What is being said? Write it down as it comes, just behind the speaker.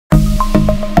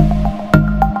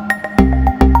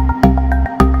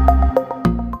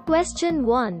Question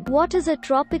 1. What is a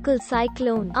tropical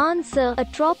cyclone? Answer. A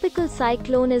tropical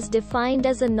cyclone is defined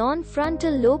as a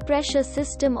non-frontal low-pressure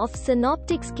system of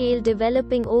synoptic scale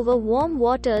developing over warm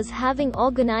waters having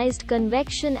organized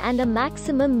convection and a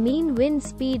maximum mean wind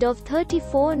speed of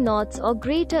 34 knots or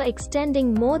greater,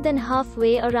 extending more than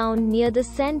halfway around near the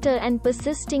center and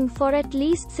persisting for at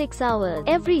least 6 hours.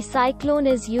 Every cyclone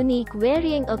is unique,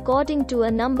 varying according to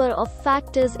a number of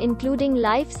factors including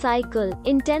life cycle,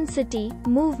 intensity,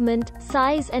 movement,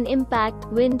 size and impact,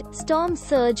 wind, storm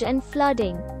surge and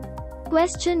flooding.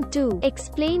 Question 2.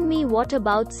 Explain me what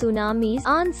about tsunamis?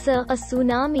 Answer. A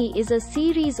tsunami is a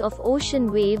series of ocean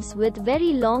waves with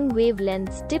very long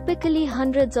wavelengths, typically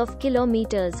hundreds of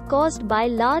kilometers, caused by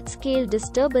large-scale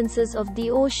disturbances of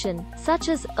the ocean, such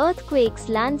as earthquakes,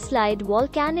 landslide,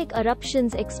 volcanic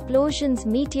eruptions, explosions,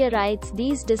 meteorites.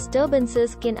 These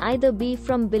disturbances can either be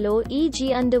from below,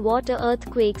 e.g. underwater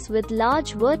earthquakes with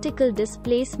large vertical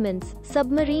displacements,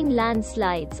 submarine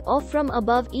landslides, or from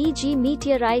above, e.g.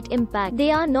 meteorite impact.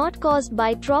 They are not caused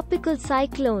by tropical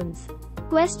cyclones.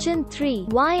 Question 3.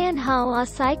 Why and how are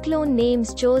cyclone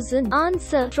names chosen?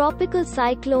 Answer. Tropical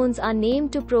cyclones are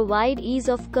named to provide ease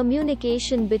of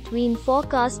communication between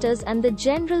forecasters and the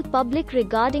general public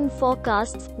regarding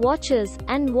forecasts, watches,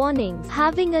 and warnings.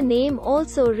 Having a name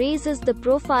also raises the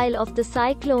profile of the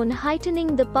cyclone,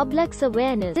 heightening the public's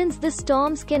awareness. Since the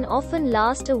storms can often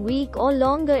last a week or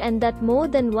longer and that more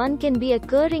than one can be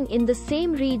occurring in the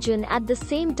same region at the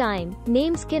same time,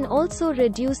 names can also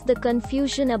reduce the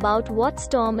confusion about what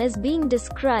storm is being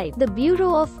described. The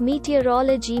Bureau of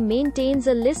Meteorology maintains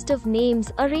a list of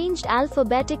names, arranged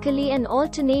alphabetically and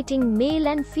alternating male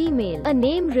and female. A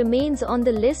name remains on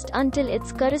the list until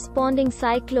its corresponding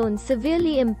cyclone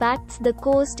severely impacts the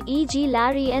coast, e.g.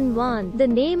 Larry and Juan. The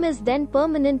name is then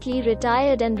permanently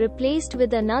retired and replaced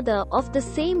with another, of the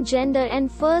same gender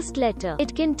and first letter.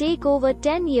 It can take over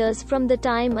 10 years from the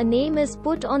time a name is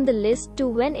put on the list to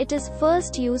when it is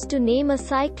first used to name a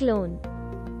cyclone.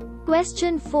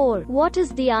 Question 4. What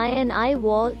is the eye and eye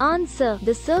wall? Answer.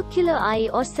 The circular eye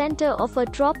or center of a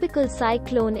tropical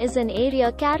cyclone is an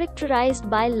area characterized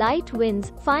by light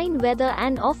winds, fine weather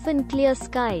and often clear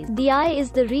skies. The eye is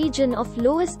the region of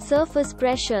lowest surface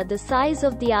pressure. The size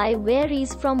of the eye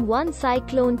varies from one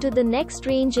cyclone to the next,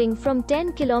 ranging from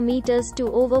 10 kilometers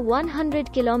to over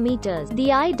 100 kilometers.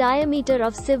 The eye diameter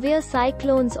of severe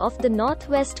cyclones off the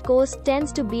northwest coast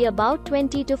tends to be about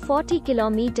 20 to 40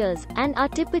 kilometers, and are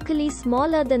typically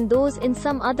smaller than those in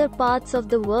some other parts of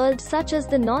the world such as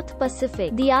the North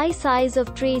Pacific. The eye size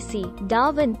of Tracy,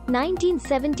 Darwin,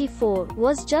 1974,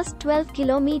 was just 12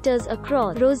 kilometers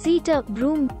across. Rosita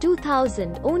Broom,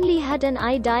 2000, only had an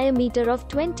eye diameter of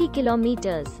 20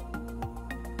 kilometers.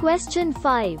 Question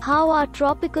 5. How are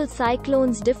tropical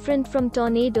cyclones different from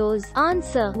tornadoes?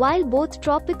 Answer. While both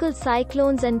tropical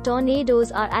cyclones and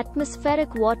tornadoes are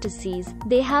atmospheric vortices,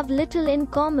 they have little in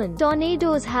common.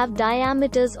 Tornadoes have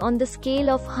diameters on the scale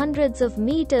of hundreds of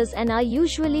meters and are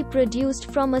usually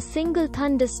produced from a single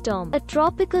thunderstorm. A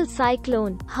tropical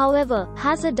cyclone, however,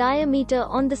 has a diameter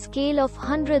on the scale of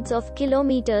hundreds of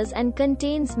kilometers and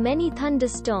contains many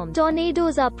thunderstorms.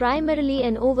 Tornadoes are primarily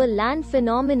an over-land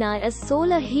phenomena, as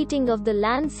solar heating of the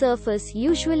land surface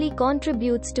usually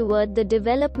contributes toward the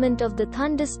development of the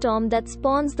thunderstorm that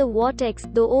spawns the vortex,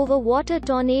 though over-water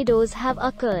tornadoes have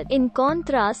occurred. In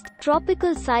contrast,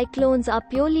 tropical cyclones are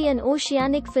purely an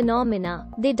oceanic phenomena.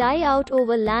 They die out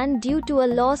over land due to a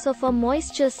loss of a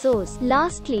moisture source.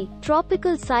 Lastly,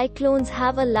 tropical cyclones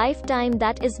have a lifetime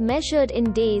that is measured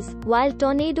in days, while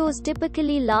tornadoes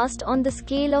typically last on the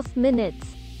scale of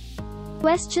minutes.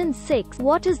 Question 6.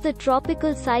 What is the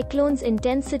tropical cyclone's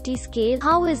intensity scale?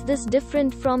 How is this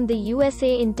different from the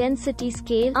USA intensity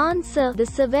scale? Answer. The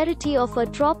severity of a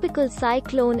tropical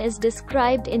cyclone is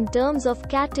described in terms of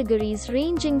categories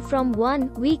ranging from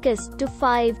 1, weakest, to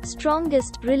 5,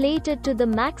 strongest, related to the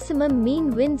maximum mean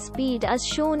wind speed as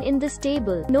shown in this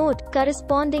table. Note,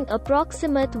 corresponding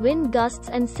approximate wind gusts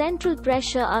and central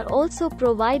pressure are also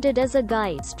provided as a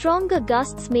guide. Stronger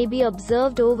gusts may be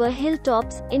observed over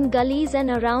hilltops, in gullies and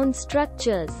around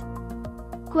structures.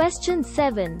 Question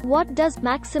 7. What does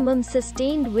maximum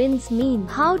sustained winds mean?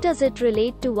 How does it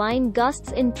relate to wind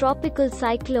gusts in tropical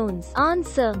cyclones?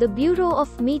 Answer. The Bureau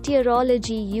of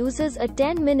Meteorology uses a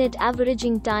 10-minute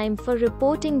averaging time for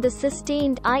reporting the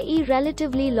sustained, i.e.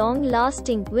 relatively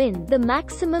long-lasting, wind. The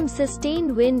maximum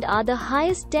sustained wind are the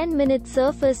highest 10-minute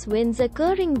surface winds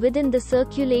occurring within the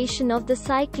circulation of the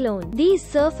cyclone. These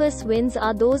surface winds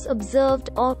are those observed,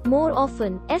 or, more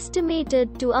often,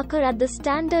 estimated to occur at the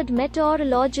standard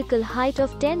meteorological meteorological height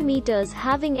of 10 meters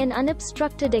having an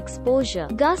unobstructed exposure.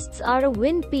 Gusts are a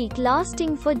wind peak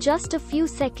lasting for just a few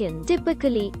seconds.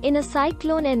 Typically, in a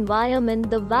cyclone environment,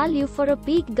 the value for a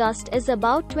peak gust is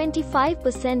about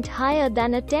 25% higher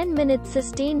than a 10-minute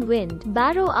sustained wind.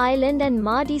 Barrow Island and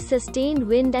Mardi sustained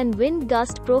wind and wind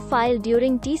gust profile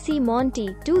during TC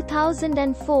Monty,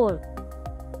 2004.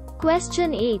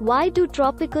 Question 8. Why do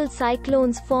tropical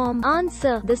cyclones form?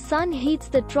 Answer. The sun heats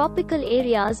the tropical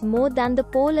areas more than the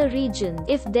polar regions.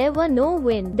 If there were no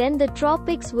wind, then the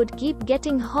tropics would keep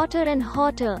getting hotter and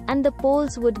hotter, and the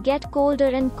poles would get colder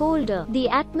and colder. The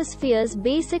atmosphere's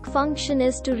basic function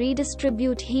is to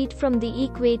redistribute heat from the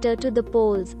equator to the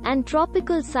poles, and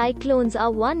tropical cyclones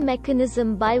are one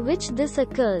mechanism by which this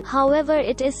occurs. However,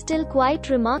 it is still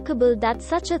quite remarkable that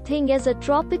such a thing as a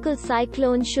tropical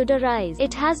cyclone should arise.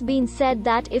 It has been said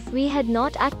that if we had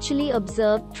not actually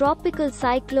observed tropical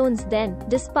cyclones, then,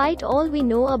 despite all we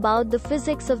know about the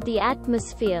physics of the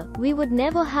atmosphere, we would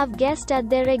never have guessed at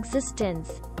their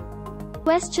existence.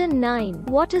 Question 9.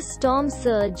 What is storm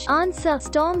surge? Answer.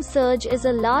 Storm surge is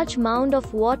a large mound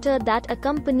of water that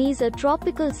accompanies a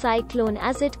tropical cyclone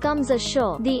as it comes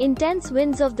ashore. The intense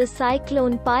winds of the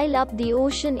cyclone pile up the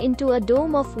ocean into a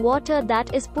dome of water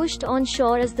that is pushed on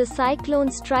shore as the cyclone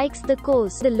strikes the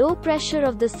coast. The low pressure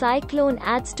of the cyclone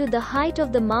adds to the height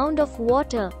of the mound of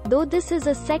water, though this is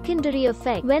a secondary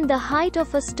effect. When the height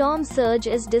of a storm surge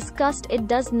is discussed, it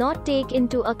does not take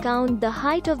into account the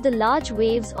height of the large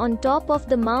waves on top of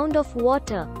the mound of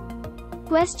water.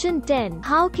 Question 10.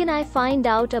 How can I find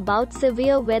out about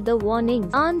severe weather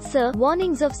warnings? Answer.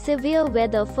 Warnings of severe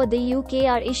weather for the UK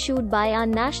are issued by our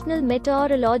National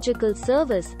Meteorological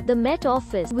Service, the Met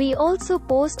Office. We also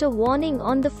post a warning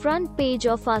on the front page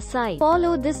of our site.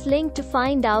 Follow this link to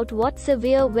find out what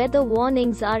severe weather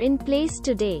warnings are in place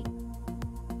today.